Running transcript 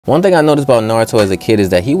One thing I noticed about Naruto as a kid is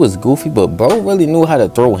that he was goofy, but bro really knew how to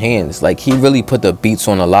throw hands. Like, he really put the beats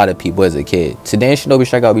on a lot of people as a kid. Today in Shinobi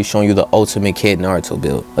Strike, I'll be showing you the ultimate kid Naruto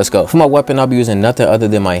build. Let's go. For my weapon, I'll be using nothing other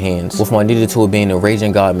than my hands, with my needed tool being the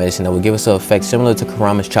Raging God medicine that will give us an effect similar to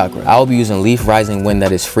Kurama's chakra. I will be using Leaf Rising Wind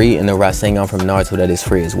that is free, and the Rasengan from Naruto that is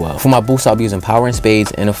free as well. For my boost, I'll be using Power and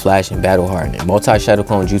Spades, and a Flash, and Battle Hardening. Multi-Shadow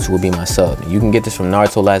Clone Jutsu will be my sub. You can get this from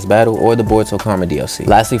Naruto Last Battle or the Boruto Karma DLC.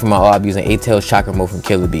 Lastly, for my all, I'll be using 8 Tails Chakra Mode from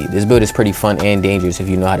Killer Bee. This build is pretty fun and dangerous if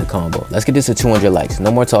you know how to combo. Let's get this to 200 likes.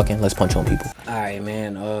 No more talking, let's punch on people. Alright,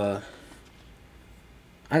 man,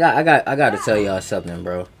 I got to tell y'all something,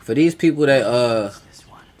 bro. For these people that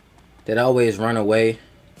that always run away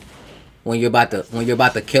when you're about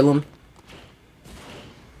to kill them.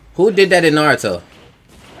 Who did that in Naruto?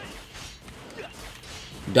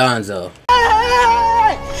 Donzo.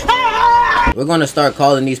 We're gonna start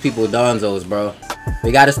calling these people Donzos, bro.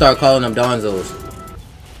 We gotta start calling them Donzos.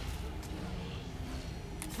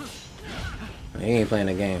 He ain't playing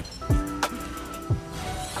the game.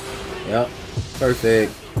 Yep.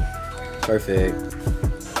 Perfect.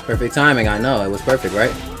 Perfect timing, I know. It was perfect, right?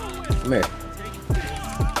 Come here.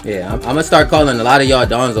 Yeah, I'm gonna start calling a lot of y'all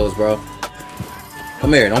Donzos, bro.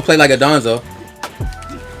 Come here. Don't play like a Donzo.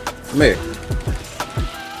 Come here.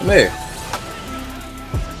 Come here.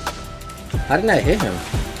 How didn't I hit him?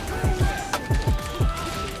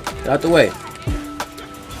 Get out the way.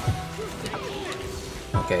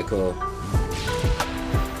 Okay, cool.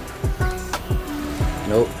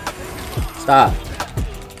 Nope. Stop.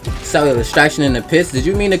 Cellular distraction in the pits. Did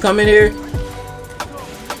you mean to come in here?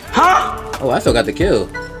 Huh? Oh, I still got the kill.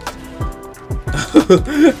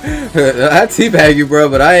 I teabag you, bro,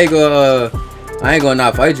 but I ain't gonna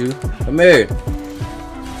not fight you. Come here.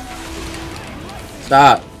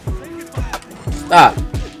 Stop. Stop.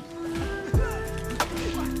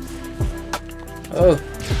 Oh.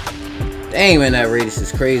 Dang, man, that radius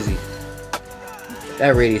is crazy.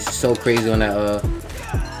 That radius is so crazy on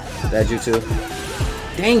that jutsu.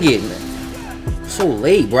 Dang it, man. So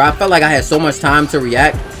late, bro. I felt like I had so much time to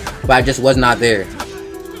react, but I just was not there.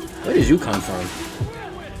 Where did you come from?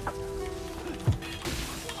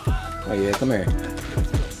 Oh yeah, come here.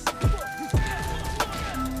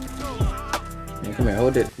 Yeah, come here,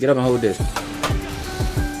 hold it. Get up and hold this.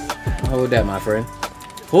 Hold that, my friend.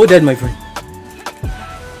 Hold that, my friend.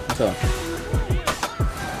 What's up?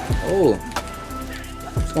 Oh.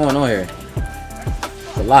 What's going on here?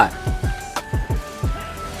 It's a lot.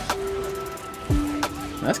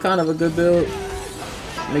 That's kind of a good build.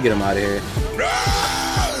 Let me get him out of here.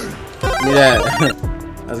 Give me that.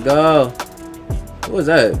 Let's go. What was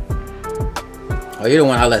that? Oh, you're the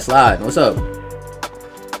one I let slide. What's up?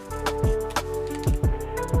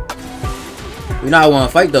 You know I want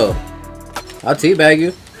to fight though. I'll teabag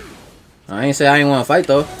you. I ain't say I ain't want to fight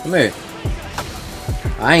though. Come here.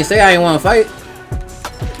 I ain't say I ain't want to fight.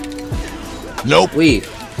 Nope. Weave.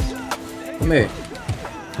 Come here.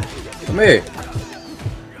 Come here.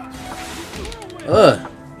 Ugh.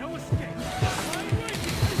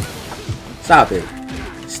 Stop it.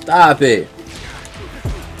 Stop it.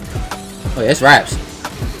 Oh, yeah, it's raps.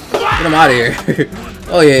 Get him out of here.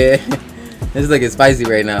 Oh, yeah. This is looking spicy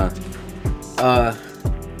right now.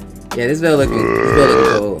 Yeah, this build looking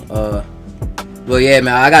cool. Well, yeah,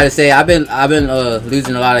 man, I gotta say, I've been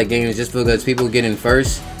losing a lot of games just because people get in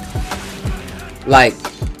first. Like,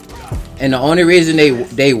 and the only reason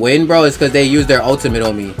they win, bro, is because they use their ultimate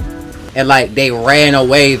on me. And like they ran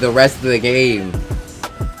away the rest of the game.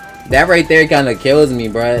 That right there kind of kills me,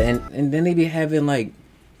 bro. And then they be having like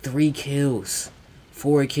 3 kills,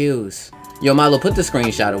 4 kills. Yo, Malo, put the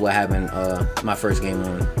screenshot of what happened my first game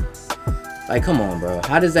on. Like, come on, bro.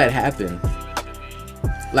 How does that happen?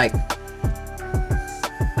 Like,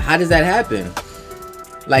 how does that happen?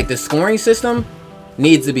 Like, the scoring system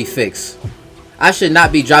needs to be fixed. I should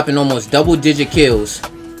not be dropping almost double-digit kills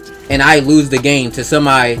and I lose the game to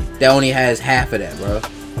somebody that only has half of that, bro.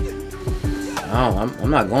 I'm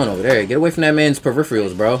not going over there. Get away from that man's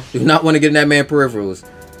peripherals, bro. Do not want to get in that man's peripherals.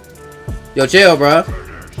 Yo, chill, bro.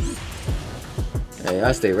 Hey,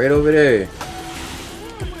 I stay right over there.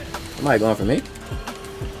 Somebody going for me?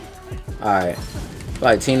 Alright.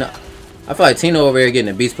 I feel like Tino over here getting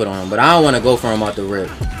a beast put on him, but I don't want to go for him off the rip.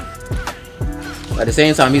 But at the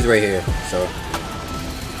same time, he's right here, so.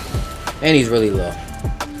 And he's really low.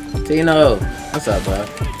 Tino, what's up, bro?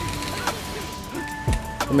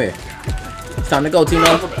 Come here. It's time to go,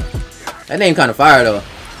 Tino. That name kind of fire, though.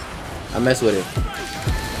 I mess with it.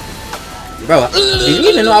 Bro, did you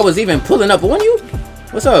even know I was even pulling up on you?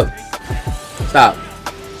 What's up? Stop.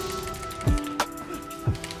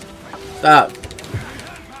 Stop.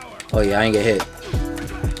 Oh, yeah, I ain't get hit.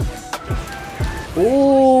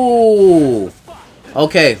 Ooh.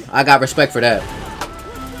 Okay, I got respect for that.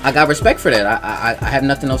 I got respect for that. I have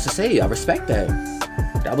nothing else to say. I respect that.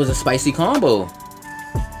 That was a spicy combo.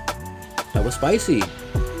 That was spicy.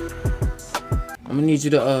 I'm gonna need you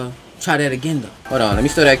to try that again though. Hold on, let me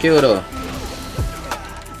steal that kill though.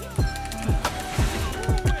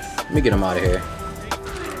 Let me get him out of here.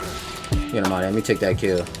 Get him out of here. Let me take that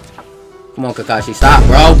kill. Come on, Kakashi. Stop,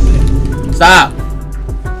 bro. Stop.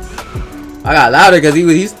 I got louder because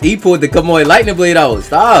he pulled the Kamoy lightning blade out.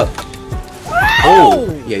 Stop. Oh,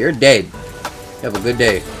 yeah, you're dead. Have a good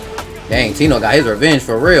day. Dang, Tino got his revenge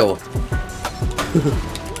for real.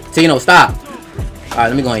 Tino, stop. Alright,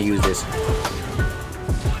 let me go ahead and use this.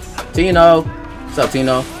 Tino. What's up,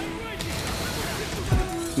 Tino?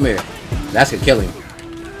 Come here. That's gonna kill him.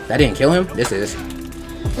 That didn't kill him? This is.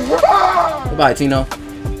 Goodbye, Tino.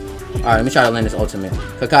 Alright, let me try to land this ultimate.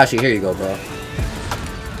 Kakashi, here you go, bro.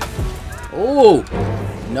 Oh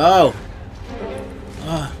no.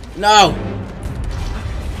 No.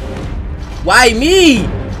 Why me?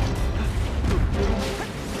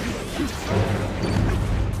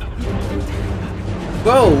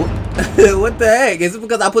 Bro, what the heck? Is it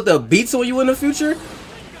because I put the beats on you in the future?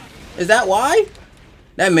 Is that why?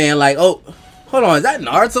 That man like, oh, hold on, is that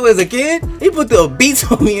Naruto as a kid? He put the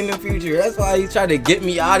beats on me in the future. That's why he's trying to get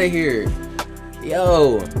me out of here.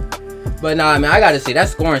 Yo. But nah, man, I gotta say that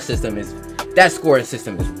scoring system is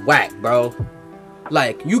whack, bro.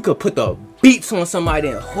 Like, you could put the beats on somebody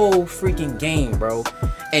in a whole freaking game, bro,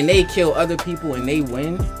 and they kill other people and they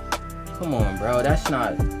win. Come on, bro. That's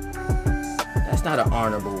not an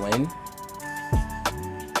honorable win.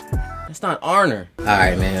 That's not honor. All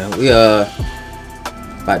right, man. We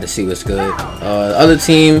about to see what's good. The other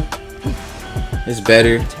team is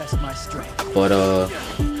better, but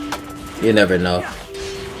you never know.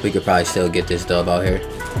 We could probably still get this dub out here.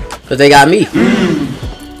 Cause they got me.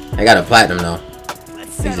 I got a platinum though.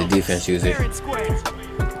 He's a defense user.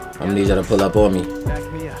 I'm gonna need y'all to pull up on me.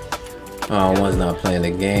 Oh, one's not playing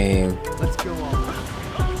the game.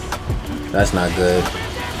 That's not good.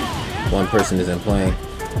 One person isn't playing.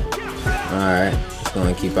 Alright, let's go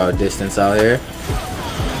and keep our distance out here.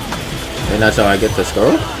 They're not trying to get the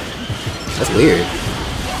scroll? That's weird.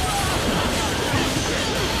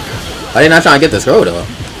 Why they not trying to get the scroll though?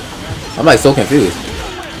 I'm like so confused.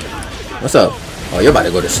 What's up? Oh, you're about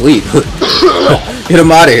to go to sleep. Get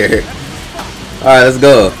him out of here. Alright, let's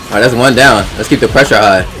go. Alright, that's one down. Let's keep the pressure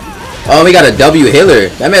high. Oh, we got a W healer.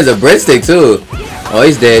 That man's a breadstick too. Oh,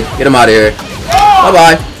 he's dead. Get him out of here.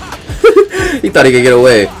 Bye-bye. He thought he could get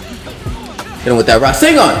away. Get him with that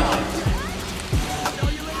Rasengan.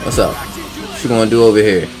 What's up? What you gonna do over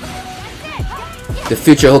here? The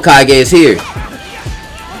future Hokage is here.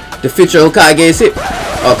 The future Hokage is here.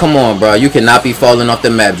 Oh, come on, bro. You cannot be falling off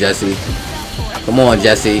the map, Jesse. Come on,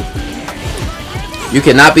 Jesse. You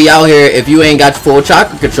cannot be out here if you ain't got full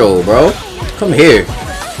chakra control, bro. Come here.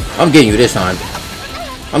 I'm getting you this time.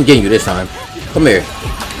 I'm getting you this time. Come here.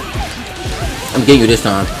 I'm getting you this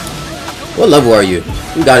time. What level are you?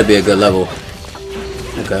 You gotta be a good level.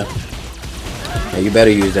 Okay. Yeah, you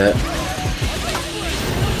better use that.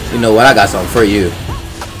 You know what? I got something for you.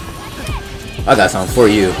 I got something for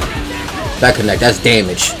you. That connect, that's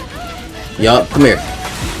damage. Yup, come here.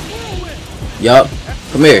 Yup,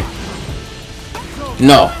 come here.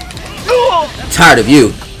 No. Tired of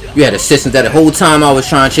you. You had assistance that the whole time I was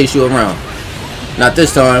trying to chase you around. Not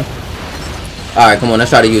this time. Alright, come on, let's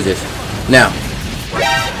try to use this. Now.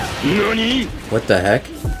 What the heck?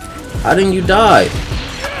 How didn't you die?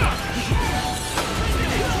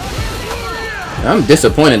 I'm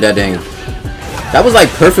disappointed that dang. That was like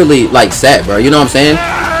perfectly like set, bro. You know what I'm saying?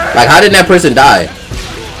 Like, how did that person die?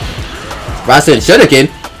 Rasen Shuriken.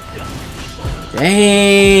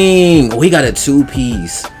 Dang. Oh, he got a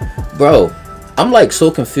 2-piece. Bro, I'm like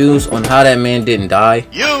so confused on how that man didn't die.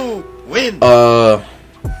 You win.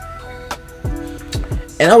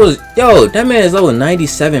 And I was, yo, that man is level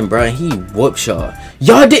 97, bro. And he whooped y'all.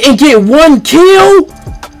 Y'all didn't get 1 kill?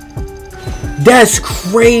 That's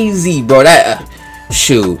crazy, bro. That,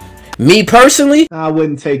 shoot. Me personally, I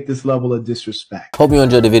wouldn't take this level of disrespect. Hope you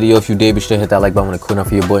enjoyed the video. If you did, be sure to hit that like button, cool enough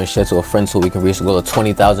for your boy, and share to a friend so we can reach the goal of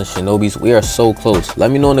 20,000 Shinobis. We are so close. Let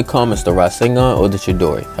me know in the comments the Rasengan or the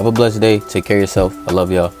Chidori. Have a blessed day. Take care of yourself. I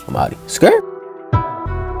love y'all. I'm out. Skirt.